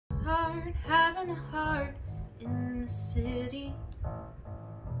start having a heart in the city.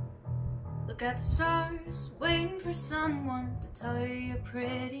 Look at the stars, waiting for someone to tell you you're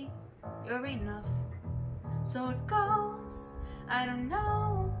pretty, you're enough. So it goes, I don't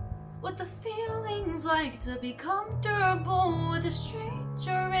know what the feeling's like to be comfortable with a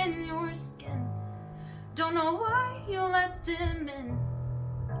stranger in your skin. Don't know why you let them in.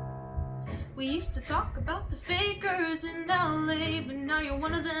 We used to talk about the fakers in LA, but now you're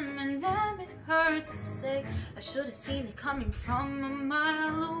one of them, and damn, it hurts to say. I should have seen it coming from a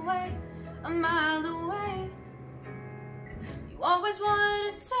mile away, a mile away. You always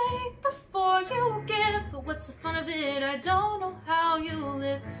want to take before you give, but what's the fun of it? I don't know how you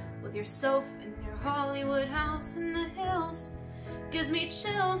live with yourself in your Hollywood house in the hills. Gives me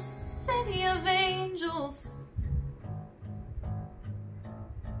chills, city of angels.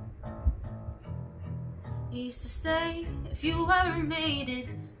 You used to say, if you ever made it,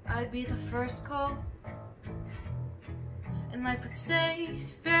 I'd be the first call, and life would stay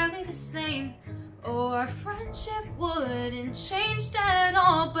fairly the same. Oh, our friendship wouldn't change at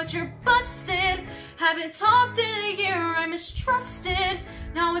all. But you're busted, haven't talked in a year, I'm mistrusted.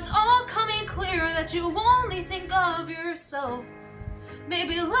 Now it's all coming clear that you only think of yourself.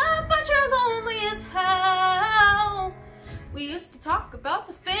 Maybe laugh, but you're lonely as hell. We used to talk about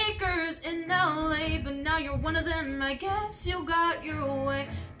the fakers in LA, but now you're one of them. I guess you got your way.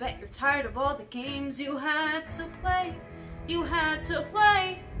 Bet you're tired of all the games you had to play. You had to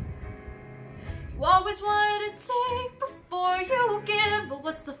play. You always wanted to take before you give, but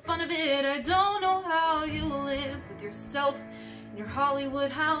what's the fun of it? I don't know how you live with yourself in your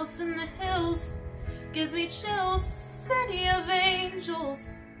Hollywood house in the hills. Gives me chills, city of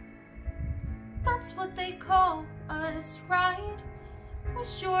angels. That's what they call us, right?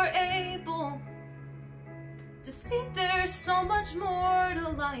 Wish you're able to see there's so much more to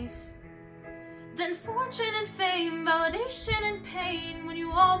life than fortune and fame, validation and pain. When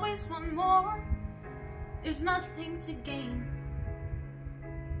you always want more, there's nothing to gain.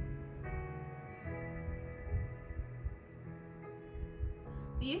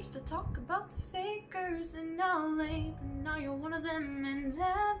 We used to talk about the fakers in LA, but now you're one of them, and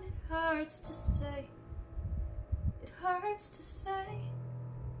damn, it hurts to say. It hurts to say.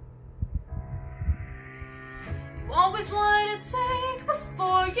 You always want to take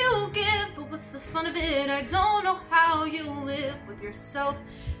before you give, but what's the fun of it? I don't know how you live with yourself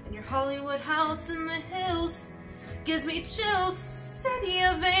in your Hollywood house in the hills. Gives me chills, city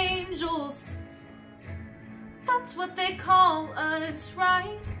of angels. That's what they call us,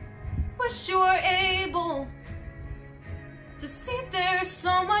 right? Wish you were able to see there's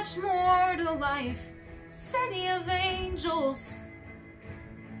so much more to life. City of angels.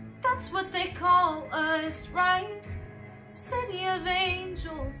 That's what they call us, right? City of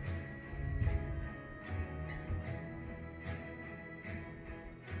angels.